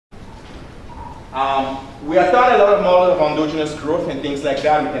We have done a lot of models of endogenous growth and things like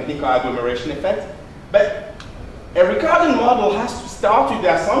that. We can think of agglomeration effect. But a recurrent model has to start with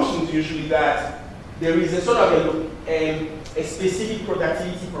the assumptions usually that there is a sort of a specific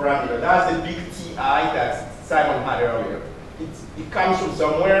productivity parameter. That's the big TI that Simon had earlier. It comes from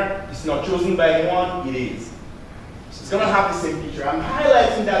somewhere. It's not chosen by anyone. It is. So it's going to have the same feature. I'm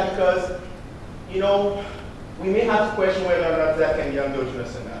highlighting that because, you know, we may have to question whether or not that can be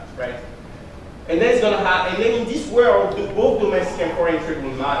endogenous or not, right? And then it's going to have, and then in this world, both domestic and foreign trade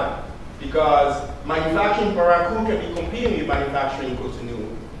will matter because manufacturing Parakou can be competing with manufacturing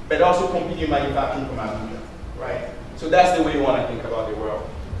Cotonou, but also competing with manufacturing from Abuja, right? So that's the way you want to think about the world.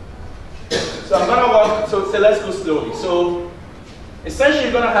 So I'm going to walk, so let's go slowly. So essentially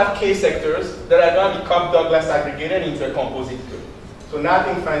you're going to have K sectors that are going to be Cobb-Douglas aggregated into a composite good. So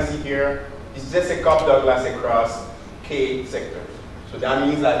nothing fancy here. It's just a Cobb-Douglas across K sectors. So that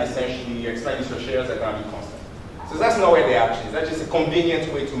means that essentially your expenditure shares are going to be constant. So that's not where the action is. That's just a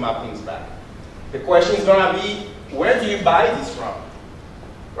convenient way to map things back. The question is going to be, where do you buy this from,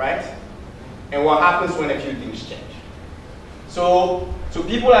 right? And what happens when a few things change? So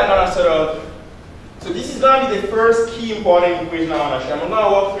people are going to sort of, so this is going to be the first key important equation I want to share. I'm going to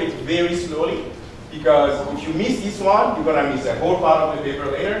walk through it very slowly because if you miss this one, you're going to miss a whole part of the paper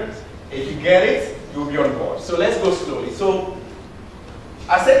later. If you get it, you'll be on board. So let's go slowly. So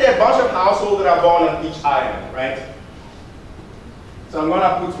I said there are a bunch of households that are born on each island, right? So I'm going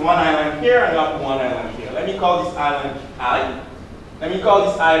to put one island here, and I'll put one island here. Let me call this island I. Let me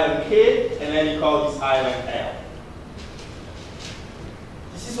call this island K, and let me call this island L.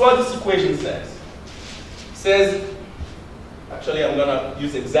 This is what this equation says. It says, actually I'm going to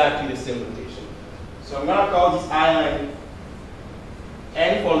use exactly the same notation. So I'm going to call this island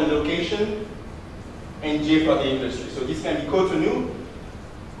N for the location, and J for the industry. So this can be Cotonou,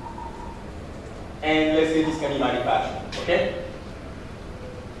 and let's say this can be manufacturing, okay?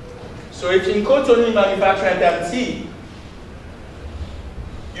 So if in Cotonou manufacturing activity,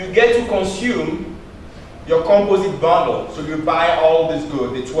 you get to consume your composite bundle. So you buy all this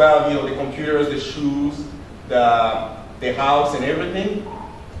good, the 12, you know, the computers, the shoes, the house and everything.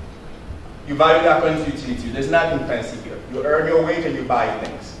 You value that according to utility. There's nothing fancy here. You earn your wage and you buy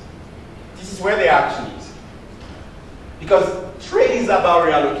things. This is where the action is. Because trade is about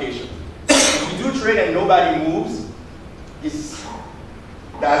reallocation. If you do trade and nobody moves, it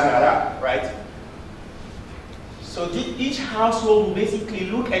does not happen, right? So each household will basically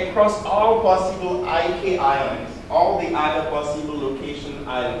look across all possible IK islands, all the other possible location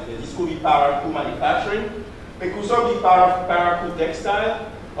islands. This could be Parakou manufacturing, it could also be Parakou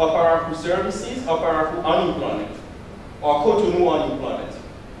textile, or Parakou services, or Parakou unemployment, or Cotonou unemployment.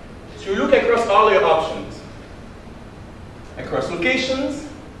 So you look across all your options, across locations,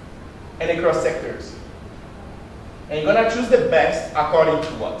 and across sectors. And you're going to choose the best according to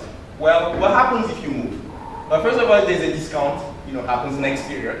what? Well, what happens if you move? Well, first of all, there's a discount, you know, happens next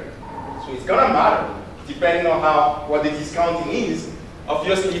period. So it's going to matter, depending on what the discounting is.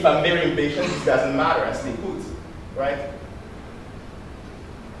 Obviously, if I'm very impatient, it doesn't matter, I stay put, right?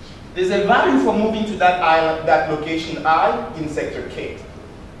 There's a value for moving to that island, that location I in sector K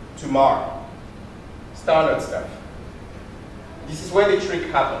tomorrow. Standard stuff. This is where the trick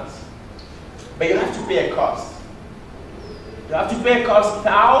happens. But you have to pay a cost. You have to pay a cost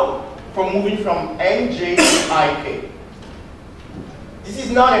tau for moving from NJ to IK. This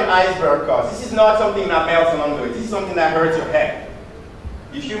is not an iceberg cost. This is not something that melts along the way. This is something that hurts your head.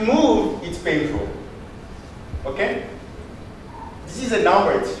 If you move, it's painful. Okay? This is a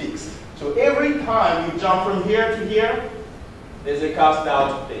number, it's fixed. So every time you jump from here to here, there's a cost tau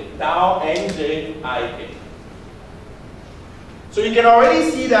to pay. Tau NJ IK. So you can already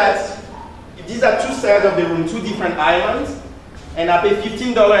see that if these are two sides of the room, two different islands, and I pay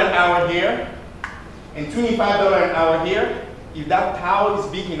 $15 an hour here, and $25 an hour here, if that tau is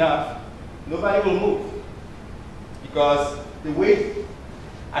big enough, nobody will move. Because the wage,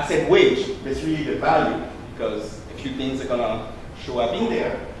 I said wage, but it's really the value, because a few things are going to show up in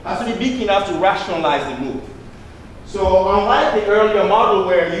there, has to be big enough to rationalize the move. So unlike the earlier model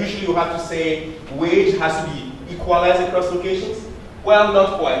where usually you have to say wage has to be equalized across locations, well,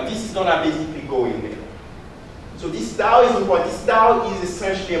 not quite. This is going to basically go in there. So this tau is important. This tau is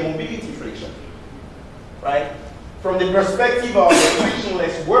essentially a mobility friction, right? From the perspective of the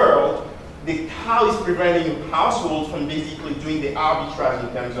frictionless world, the tau is preventing households from basically doing the arbitrage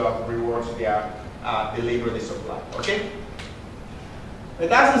in terms of rewards to the labor they supply, okay? It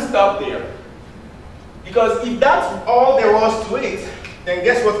doesn't stop there. Because if that's all there was to it, then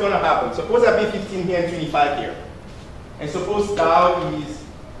guess what's going to happen? Suppose I pay 15 here and 25 here. And suppose tau is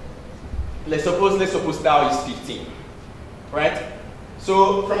let's suppose tau is 15, right?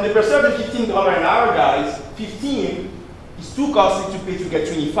 So from the perspective of $15 an hour, guys, 15 is too costly to pay to get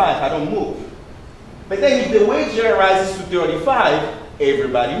 25. I don't move. But then if the wage here rises to 35,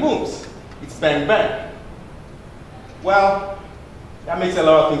 everybody moves. It's bang bang. Well, that makes a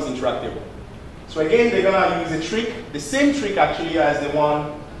lot of things intractable. So again, they're gonna use a trick, the same trick actually as the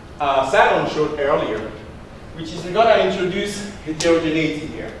one Salon showed earlier, which is we're gonna introduce heterogeneity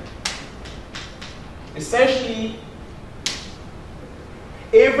here. Essentially,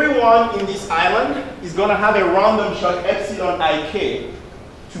 everyone in this island is going to have a random shot epsilon ik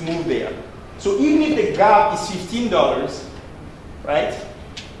to move there. So even if the gap is $15, right,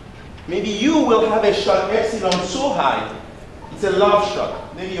 maybe you will have a shot epsilon so high, it's a love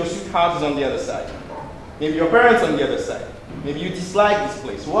shot. Maybe your sweetheart is on the other side. Maybe your parents on the other side. Maybe you dislike this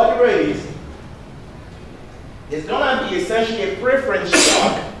place. Whatever it is, there's going to be essentially a preference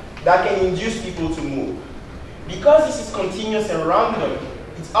shock that can induce people to move. Because this is continuous and random,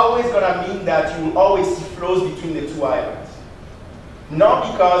 it's always going to mean that you will always see flows between the two islands.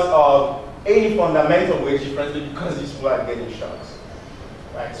 Not because of any fundamental wage difference, but because these people are getting shocks.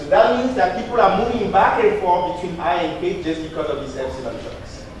 Right? So that means that people are moving back and forth between I and K just because of these epsilon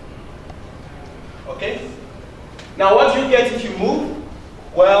shocks. Okay? Now what do you get if you move?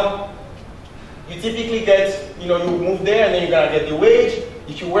 Well, you typically get, you move there and then you're going to get the wage.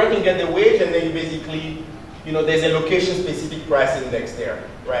 If you work and get the wage, and then you basically, there's a location-specific price index there,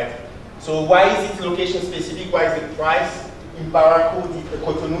 right? So why is it location-specific? Why is the price in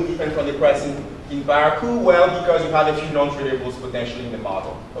Cotonou different from the price in Barracu? Well, because you have a few non-tradables potentially in the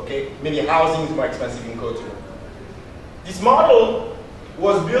model, okay? Maybe housing is more expensive in Cotonou. This model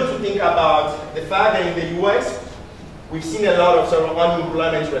was built to think about the fact that in the US, we've seen a lot of sort of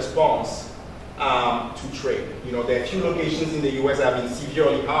unemployment response to trade. There are a few locations in the US that have been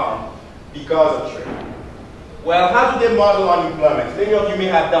severely harmed because of trade. Well, how do they model unemployment? Many of you may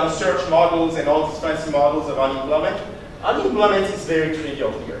have done search models and all these fancy models of unemployment. Unemployment is very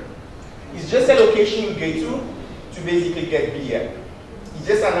trivial here. It's just a location you get to basically get BM. It's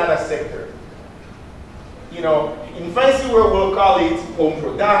just another sector. In fancy world, we'll call it home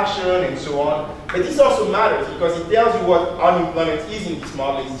production and so on. But this also matters because it tells you what unemployment is in this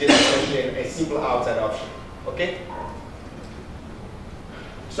model. It's just essentially a simple outside option. Okay?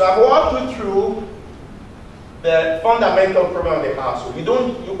 So I've walked you through the fundamental problem of the household.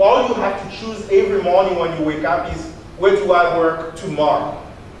 All you have to choose every morning when you wake up is, where do I work tomorrow?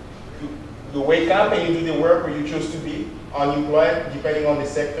 You wake up and you do the work where you choose to be, unemployed, depending on the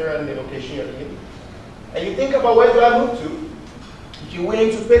sector and the location you're in. And you think about, where do I move to? If you're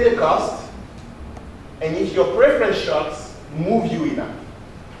willing to pay the cost, and if your preference shocks move you enough.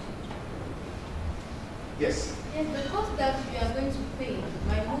 Yes? Yes, the cost that you are going to pay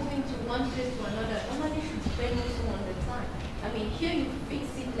by moving to one place to another normally should depend also on the time. I mean, here you fix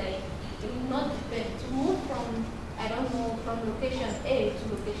it like it will not depend. To move from, I don't know, from location A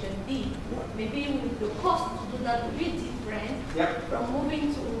to location B, maybe with the cost to do that will be different from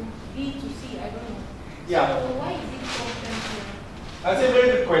moving to B to C, I don't know. Yeah. So why is it so expensive? That's a very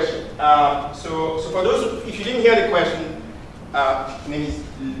good question. So for those, if you didn't hear the question, name is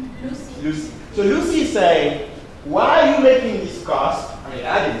Lucy. So Lucy is saying, why are you making this cost? I mean,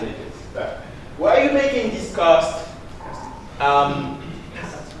 I didn't make it, but why are you making this cost?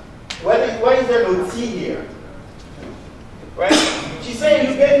 Why is there no T here? Right? She's saying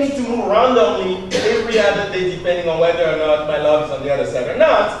you get me to move randomly every other day depending on whether or not my love is on the other side or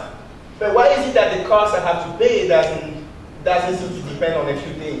not. But why is it that the cost I have to pay doesn't seem to depend on a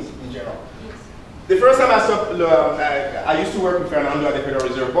few things in general? The first time I used to work with Fernando at the Federal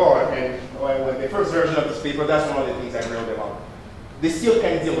Reserve Board, and when the first version of this paper, that's one of the things I wrote about. They still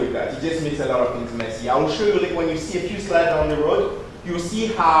can't deal with that. It just makes a lot of things messy. I will show you, like, when you see a few slides down the road, you'll see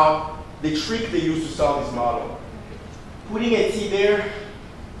how the trick they use to solve this model. Putting a T there,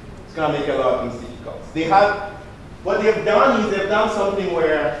 it's going to make a lot of things difficult. What they've done is they've done something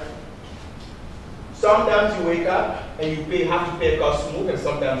where sometimes you wake up and you have to pay a cost to move, and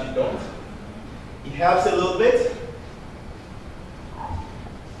sometimes you don't. It helps a little bit.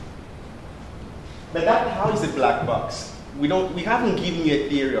 But that tau is a black box. We haven't given you a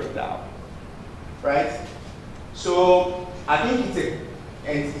theory of tau, right? So I think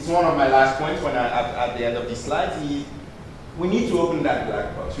it's one of my last points when at the end of this slide, we need to open that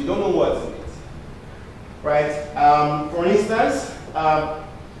black box. We don't know what's in it, right? For instance,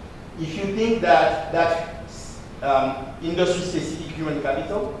 if you think that industry-specific human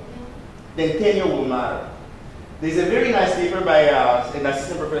capital, then tenure will matter. There's a very nice paper by an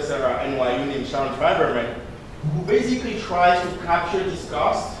assistant professor at NYU named Sharon Fiberman, who basically tries to capture this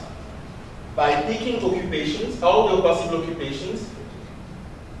cost by picking occupations, all the possible occupations.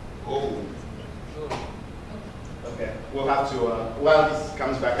 Oh. Okay, we'll have to, while this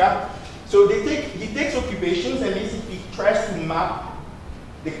comes back up. So he takes occupations and basically tries to map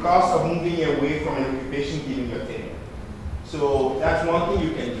the cost of moving away from an occupation given your tenure. So that's one thing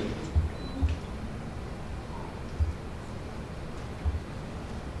you can do.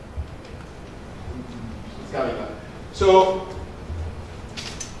 It's coming up. So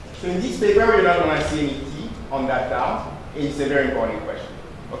in this paper, we're not going to see any T on that down. It's a very important question.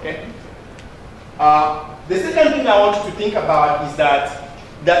 Okay? The second thing I want you to think about is that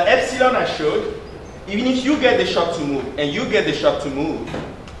epsilon I showed, even if you get the shock to move and you get the shock to move,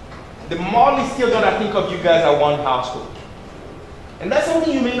 the model is still going to think of you guys as one household. And that's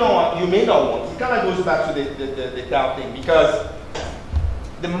something you may not want. It kind of goes back to the tau thing, because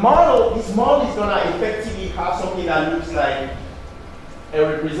this model is going to effectively have something that looks like a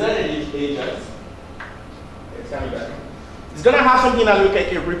representative agent. It's coming back. It's going to have something that looks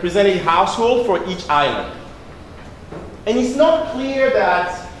like a representative household for each island. And it's not clear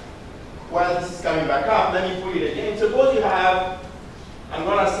that, while this is coming back up, let me put it again. Suppose you have, I'm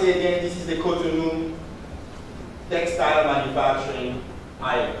going to say again, this is the Cotonou textile manufacturing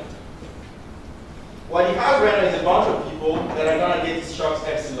island. What you have right now is a bunch of people that are going to get these shocks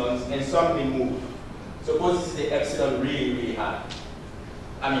epsilons, and some may move. Suppose this is the epsilon really, really high.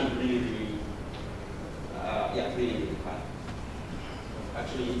 I mean, really, really, really, really high.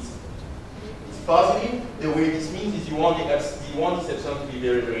 Actually, it's positive. The way this means is you want this epsilon to be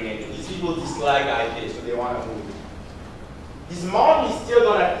very, very negative. These people dislike IK, so they want to move. This model is still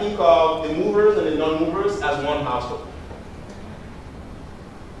going to think of the movers and the non-movers as one household.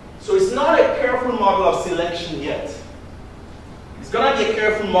 So it's not a careful model of selection yet. It's going to be a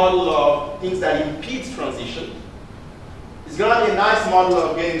careful model of things that impede transition. It's going to be a nice model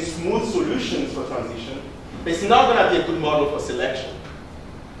of getting smooth solutions for transition, but it's not going to be a good model for selection.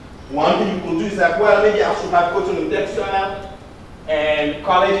 One thing you could do is like, well, maybe I should have Cotonou textile and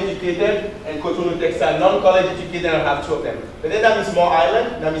college educated, and Cotonou textile non-college educated, and have two of them. But then that means more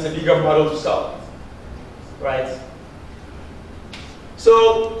island, that means a bigger model to solve, right?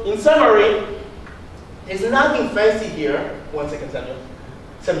 So, in summary, there's nothing fancy here. 1 second, Samuel.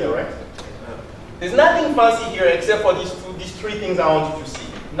 Samuel, right? There's nothing fancy here except for these three things I want you to see.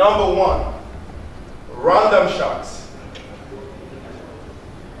 Number one, random shocks.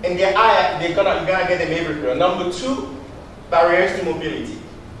 And you're gonna get them everywhere. Number two, barriers to mobility.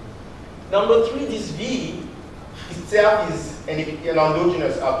 Number three, this V itself is an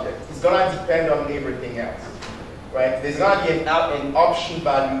endogenous object. It's gonna depend on everything else, right? There's gonna be an option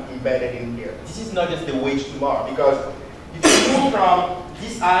value embedded in here. This is not just the wage tomorrow, because if you move from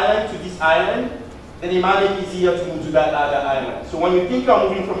this island to this island, then it might be easier to move to that other island. So when you think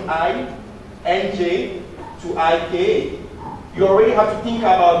of moving from Nj to Ik, you already have to think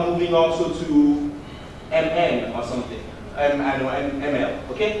about moving also to Mn or something, Ml,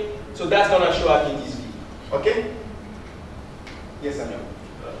 okay? So that's gonna show up in this V, okay? Yes, Samuel.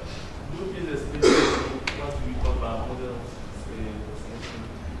 Do you please explain what we talk about models?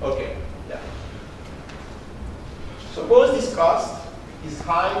 Okay, yeah. Suppose this cost is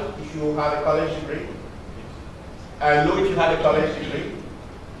high if you have a college degree, and low if you have a college degree,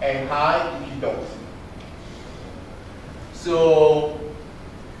 and high if you don't. So,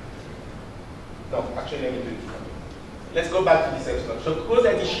 no, actually let me do it. Let's go back to this epsilon. So suppose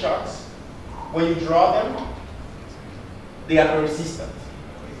that these shocks, when you draw them, they are persistent.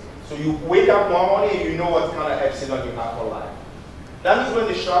 So you wake up one morning and you know what kind of epsilon you have for life. That means when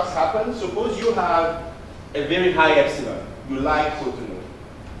the shocks happen, suppose you have a very high epsilon. You like Cotonou.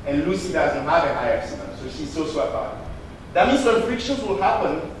 And Lucy doesn't have a high epsilon, so she's so swept out. That means when frictions will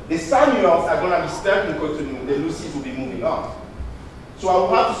happen, the Samuels are going to be stuck in Cotonou, the Lucys will be moving on. So I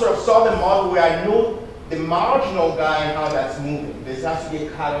will have to sort of solve a model where I know the marginal guy and how that's moving. There has to be a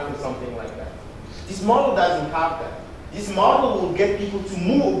cutoff or something like that. This model doesn't have that. This model will get people to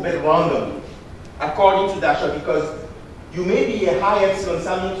move but randomly, according to Dasha, because you may be a high epsilon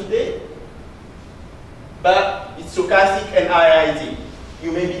Samuel today, but it's stochastic and IIT.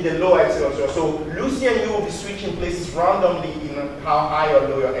 You may be the low epsilon. So Lucy and you will be switching places randomly in how high or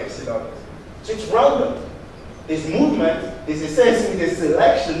low your epsilon is. So it's random. There's movement, there's essentially the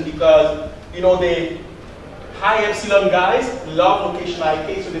selection, because you know the high epsilon guys love location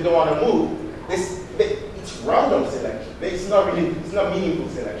IK, so they don't want to move. It's random selection. It's not meaningful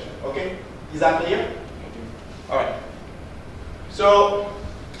selection. Okay? Is that clear? All right. So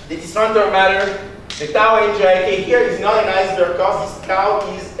the distanter matter. The tau HIK here is not an iceberg cost. This tau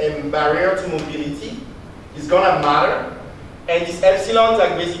is a barrier to mobility. It's going to matter. And these epsilons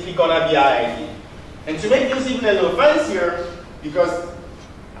are basically gonna be IID. And to make this even a little fancier, because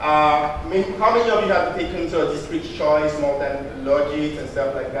how many of you have taken to a discrete choice, multi-logics and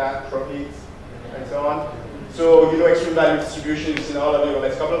stuff like that, tropics, and so on? So you know extreme value distributions in all of you over the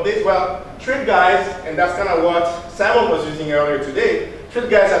next couple of days. Well, trig guys, and that's kind of what Simon was using earlier today, trig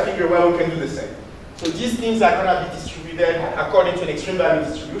guys have figured, well, we can do the same. So these things are going to be distributed according to an extreme value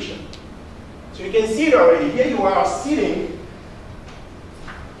distribution. So you can see it already. Here you are sitting,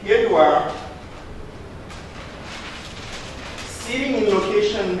 here you are sitting in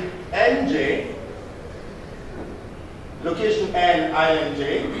location Nj, location N,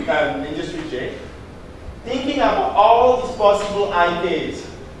 INJ, industry J, thinking about all these possible IKs.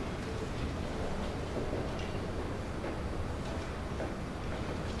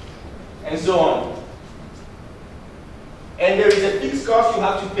 And so on. And there is a fixed cost you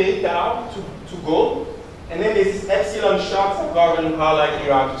have to pay down to go. And then there's this epsilon shocks that govern how likely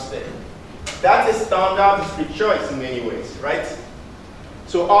you are to stay. That's a standard discrete choice in many ways, right?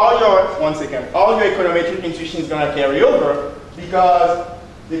 So all your econometric intuition is going to carry over because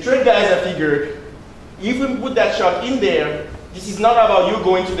the trig guys have figured if we put that shock in there, this is not about you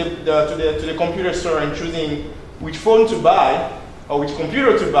going to the computer store and choosing which phone to buy, or which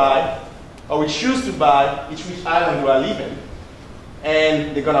computer to buy, or which shoes to buy, which island do I live in.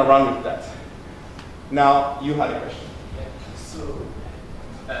 And they're going to run with that. Now, you had a question. Yeah. So,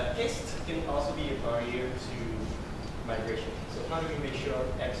 text can also be a barrier to migration. So how do we make sure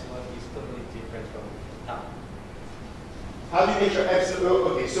epsilon is totally different from tau? How do you make sure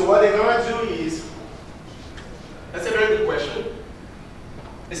epsilon? Okay, so what they're going to do is, that's a very good question.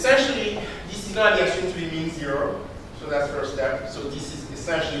 Essentially, this is not the assumed to be mean zero, so that's the first step. So this is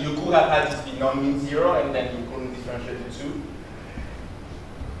essentially, you could have had this be non-mean zero, and then you couldn't differentiate the two.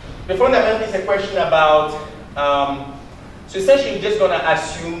 The fundamental is a question about, so essentially you're just going to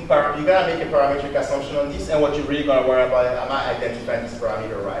assume, you're going to make a parametric assumption on this, and what you're really going to worry about is, am I identifying this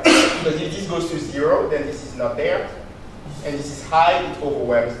parameter right? Because if this goes to zero, then this is not there, and this is high, it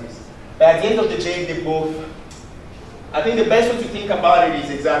overwhelms this. But at the end of the day, they both, I think the best way to think about it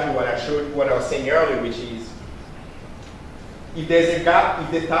is exactly what I was saying earlier, which is, if there's a gap,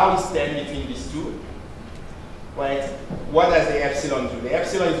 if the tau is 10 between these two, right, what does the epsilon do? The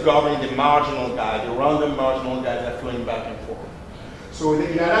epsilon is governing the marginal guy, the random marginal guys that are flowing back and forth. So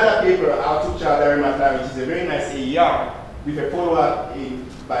in another paper, I took which is a very nice AER, with a follow-up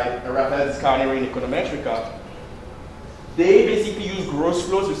by Raphael Discarneri in Econometric, they basically use gross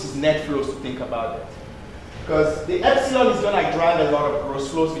flows versus net flows to think about it. Because the epsilon is going to drive a lot of gross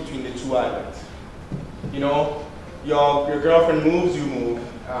flows between the two islands. You know, your girlfriend moves, you move.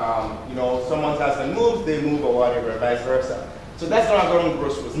 You know, someone's husband moves, they move, or whatever, vice versa. So that's going to go on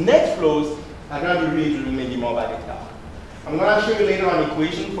gross flows. Net flows are going to be really driven maybe more by the tau. I'm going to show you later an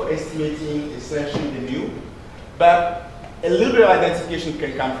equation for estimating essentially the mu, but a little bit of identification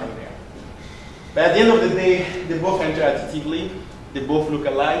can come from there. But at the end of the day, they both enter additively, they both look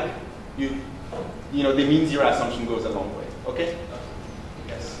alike. You know, the mean zero assumption goes a long way. Okay?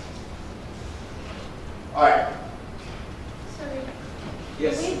 Yes. All right. Sorry.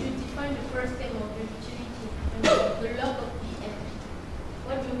 Yes. The way you define the first term of reducibility, the log of Bn.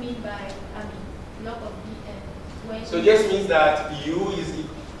 What do you mean by log of Bn? So it just means that u is.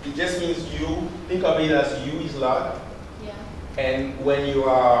 It just means u. Think of it as u is log. Yeah. And when you're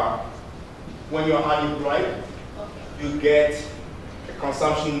unemployed, Okay. you get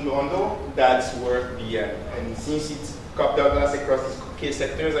consumption bundle that's worth Bn. And since it's Cobb-Douglas across these k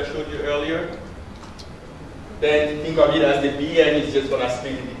sectors I showed you earlier, then think of it as the Bn is just going to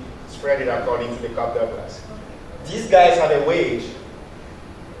spread it according to the Cobb-Douglas. These guys have a wage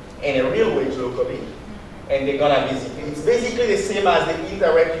and a real wage locally, and they're going to it's basically the same as the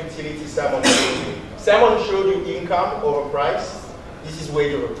indirect utility Simon showed you. Simon showed you income over price. This is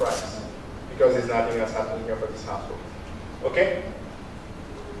wage over price, because there's nothing else happening here for this household. Okay?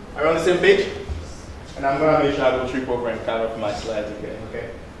 Are we on the same page? And I'm going to make sure I don't trip over and cut off my slides again. Okay?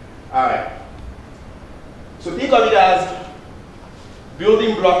 All right. So think of it as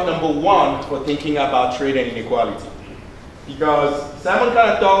building block number one for thinking about trade and inequality. Because Simon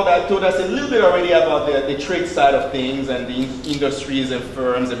kind of told us a little bit already about the trade side of things and the industries and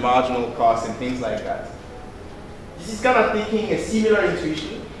firms and marginal costs and things like that. This is kind of thinking a similar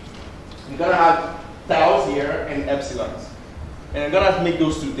intuition. I'm going to have taus here and epsilons. And I'm going to have to make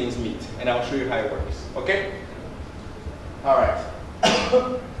those two things meet. And I'll show you how it works. Okay? All right.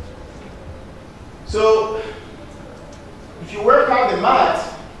 So, if you work out the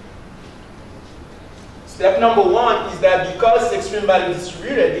math, step number one is that because it's extreme value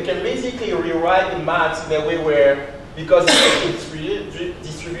distributed, you can basically rewrite the math in a way where because it's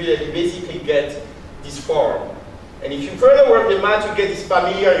distributed, you basically get this form. And if you further work the math, you get this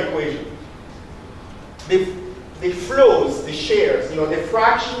familiar equation. The flows, the shares, the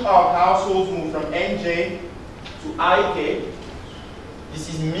fraction of households move from NJ to IK.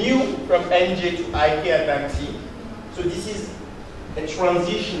 This is mu from NJ to IK at time t. So this is a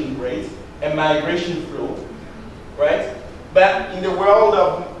transition rate, a migration flow, right? But in the world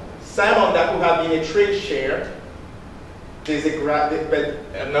of Simon, that would have been a trade share. There's a graph, but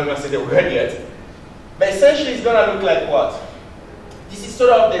I'm not going to say the word yet. But essentially, it's going to look like what? This is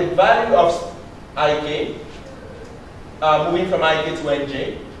sort of the value of IK, moving from IK to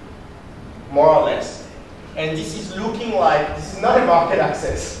NJ, more or less. And this is looking like, this is not a market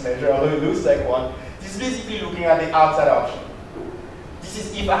access measure, although it looks like one. This is basically looking at the outside option. This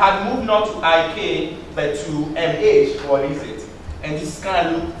is if I had moved not to IK, but to MH, what is it? And this is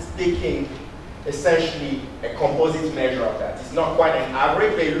kind of taking essentially a composite measure of that. It's not quite an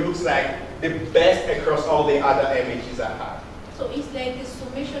average, but it looks like the best across all the other MHs I have. So it's like the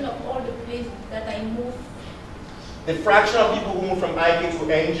summation of all the places that I move. The fraction of people who move from IK to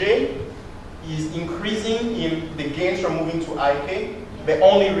NJ is increasing in the gains from moving to IK, but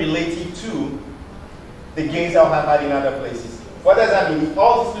only relative to the gains I'll have had in other places. What does that mean? If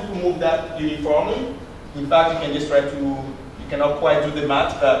all these people move that uniformly, in fact, you can just try to, you cannot quite do the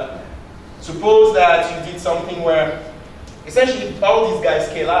math, but suppose that you did something where, essentially, if all these guys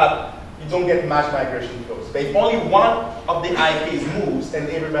scale up, you don't get matched migration flows. But if only one of the IKs moves and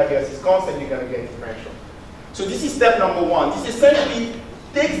everybody else is constant, you're going to get differential. So this is step number one. This essentially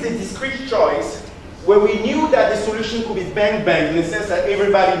takes the discrete choice where we knew that the solution could be bang-bang in the sense that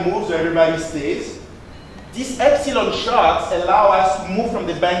everybody moves or everybody stays. These epsilon shocks allow us to move from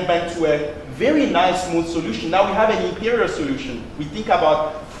the bang-bang to a very nice smooth solution. Now we have an imperial solution. We think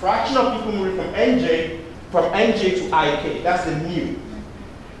about fraction of people moving from NJ to IK. That's the mu.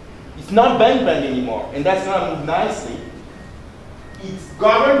 It's not bang-bang anymore, and that's going to move nicely. It's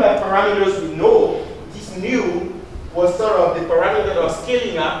governed by parameters we know. This mu was sort of the parameter that was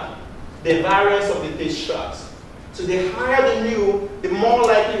scaling up the variance of the taste shocks. So the higher the mu, the more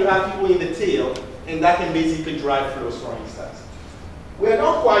likely you have people in the tail, and that can basically drive flows, for instance. We are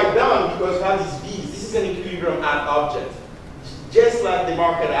not quite done because we have these V's. This is an equilibrium at object, just like the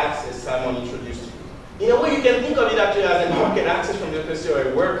market access Simon introduced to you. In a way, you can think of it actually as a market access from the perspective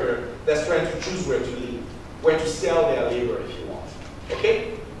of a worker that's trying to choose where to live, where to sell their labor if you want.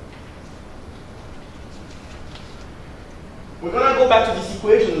 Okay? We're going to go back to this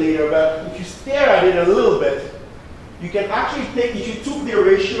equation later, but if you stare at it a little bit, you can actually take, if you took the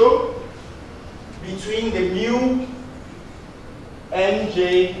ratio between the mu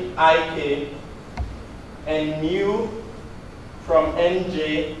NJ IK and mu from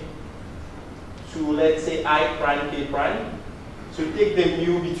NJ to, let's say, I prime K prime. So you take the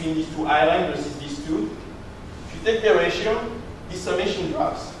mu between these two islands versus these two. If you take the ratio, this summation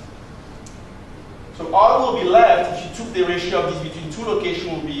drops. So all will be left, if you took the ratio of these between two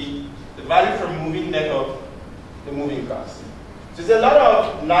locations, will be the value from moving net of the moving cost. So there's a lot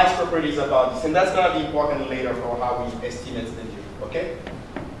of nice properties about this, and that's going to be important later for how we estimate the due. Okay?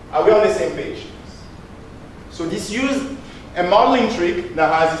 Are we on the same page? So this used a modeling trick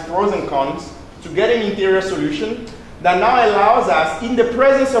that has its pros and cons to get an interior solution that now allows us, in the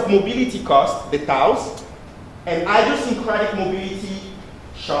presence of mobility costs, the taus, and idiosyncratic mobility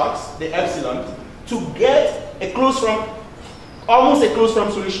shocks, the epsilon, to get a almost a closed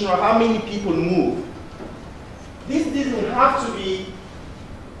form solution of how many people move. This doesn't have to be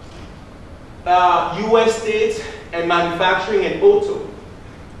US state and manufacturing and auto.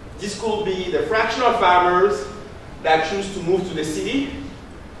 This could be the fraction of farmers that choose to move to the city.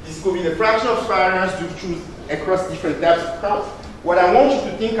 This could be the fraction of farmers who choose across different types of crops. What I want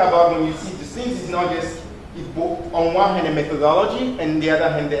you to think about when you see these things is not just, on one hand, a methodology, and on the other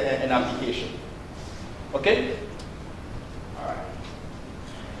hand, an application. Okay? All right.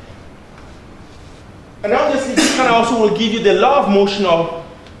 And obviously, this kind of also will give you the law of motion of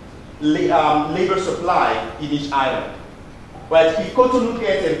labor supply in each island. But if you go to look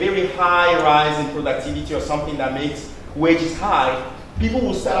at a very high rise in productivity or something that makes wages high, people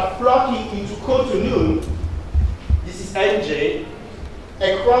will start flocking into Cotonou. This is NJ,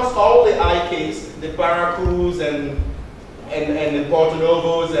 across all the IKs, the Paracruz and the Porto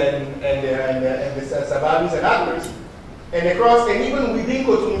Novos and the Savadus and others, and across, and even within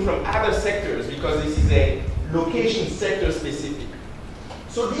Cotonou from other sectors, because this is a location sector specific.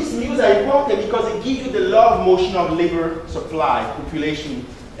 So these mu's are important because they give you the law of motion of labor supply population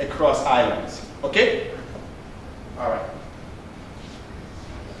across islands. Okay? All right.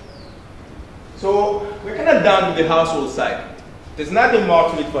 So we're kind of down to the household side. There's nothing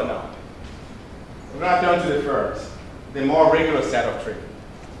more to it for now. We're going to turn to the firms, the more regular set of trade.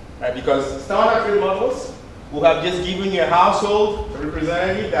 Right? Because standard trade models will have just given you a household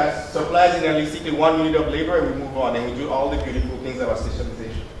representative that supplies realistically 1 unit of labor, and we move on and we do all the beautiful things about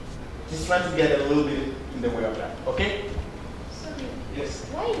specialization. Just trying to get a little bit in the way of that. Okay? Sorry. Yes.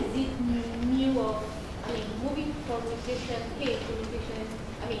 Why is it moving from mutation K to mutation,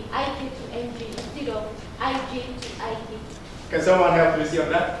 IK to NJ instead of IJ to IK? Can someone help Lucy on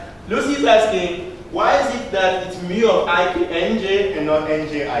that? Lucy is asking, why is it that it's mu of IK NJ and not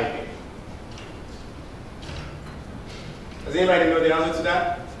NJ IK? Does anybody know the answer to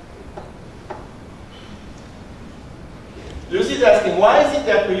that? Lucy is asking, why is it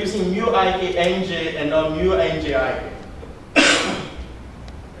that we're using mu IK NJ and not mu NJ IK? I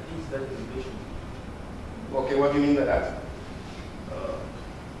think it's that relation. Okay, what do you mean by that?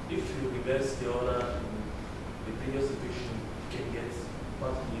 If you reverse the order in the previous equation, you can get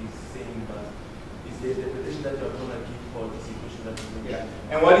what he's saying, but it's the interpretation that you're going to give for this equation that is yeah.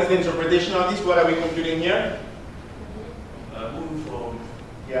 And what is the interpretation of this? What are we computing here? Moving from...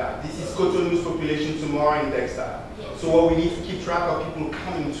 Yeah, this is Cotonou's population tomorrow in textile. Yes. So what we need to keep track of people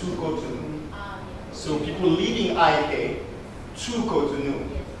coming to Cotonou. So people leaving IK to Cotonou,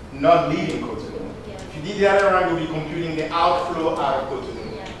 yes. not leaving Cotonou. Yeah. If you did the other round, you'll be computing the outflow out of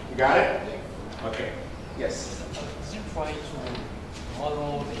Cotonou. Yeah. You got it? Yes. Okay. Yes. Did you try to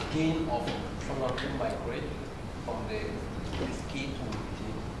model the gain of someone who migrate from this K to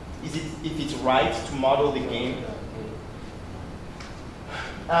J? Is it, if it's right to model the gain?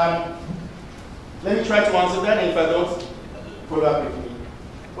 Let me try to answer that, and if I don't, follow up with me.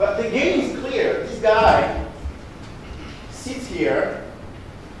 Well, the gain is clear. This guy sits here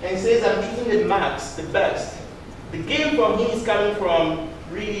and says, I'm choosing the max, the best. The gain from him is coming from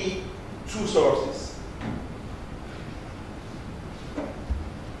really two sources.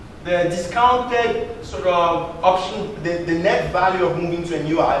 The discounted sort of option, the net value of moving to a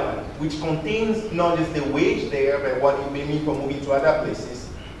new island, which contains not just the wage there, but what it may mean for moving to other places,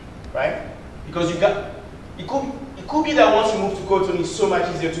 right? Because it could be that once you move to Cotonou, it's so much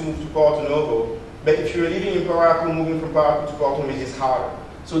easier to move to Porto Novo, but if you're living in Parakou, moving from Parakou to Porto Novo is just harder.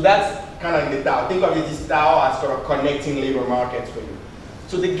 So that's kind of in the Tao. Think of it as Tao as sort of connecting labor markets for you.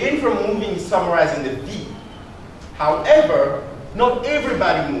 So the gain from moving is summarized in the V. However, not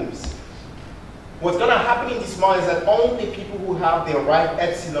everybody moves. What's going to happen in this model is that only people who have the right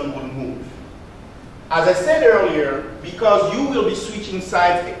epsilon will move. As I said earlier, because you will be switching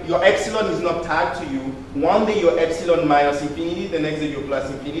sides, your epsilon is not tagged to you. One day you're epsilon minus infinity, the next day you're plus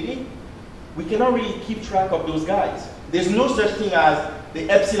infinity. We cannot really keep track of those guys. There's no such thing as the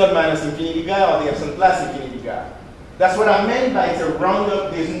epsilon minus infinity guy or the epsilon plus infinity guy. That's what I meant by it's a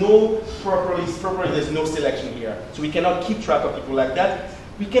roundup. There's no there's no selection here. So we cannot keep track of people like that.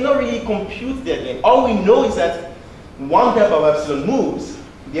 We cannot really compute their gain. All we know is that one type of epsilon moves,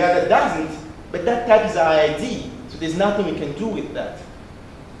 the other doesn't, but that type is our ID. So there's nothing we can do with that.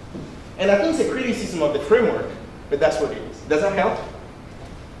 And I think it's a criticism of the framework, but that's what it is. Does that help?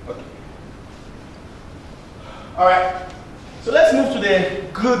 Okay. All right. So let's move to the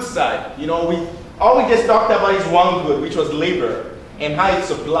good side. You know, all we just talked about is one good, which was labor, and how it's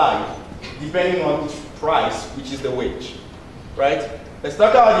supplied, depending on its price, which is the wage, right? Let's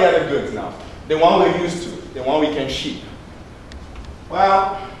talk about the other goods now. The one we're used to, the one we can ship.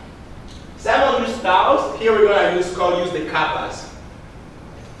 Well, Simon used tiles. Here we're going to use the kappas.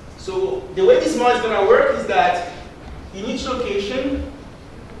 So the way this model is going to work is that in each location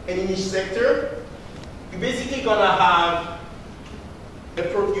and in each sector, you're basically going to have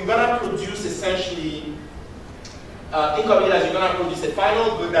you're going to produce essentially, think of it as you're going to produce a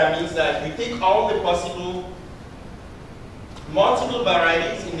final good. That means that you take all the possible multiple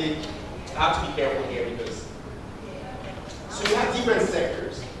varieties in the, I have to be careful here because, so you have different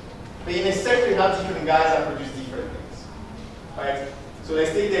sectors. But in a sector, you have different guys that produce different things, right? So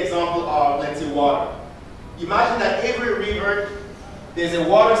let's take the example of, let's say, water. Imagine that every river, there's a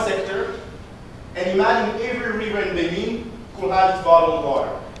water sector, and imagine every river in Benin could have its bottled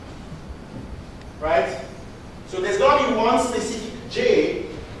water, right? So there's going to be one specific J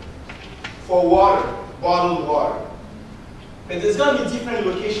for water, bottled water. But there's going to be different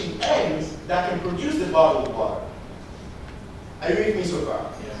location N's that can produce the bottled water. Are you with me so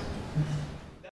far?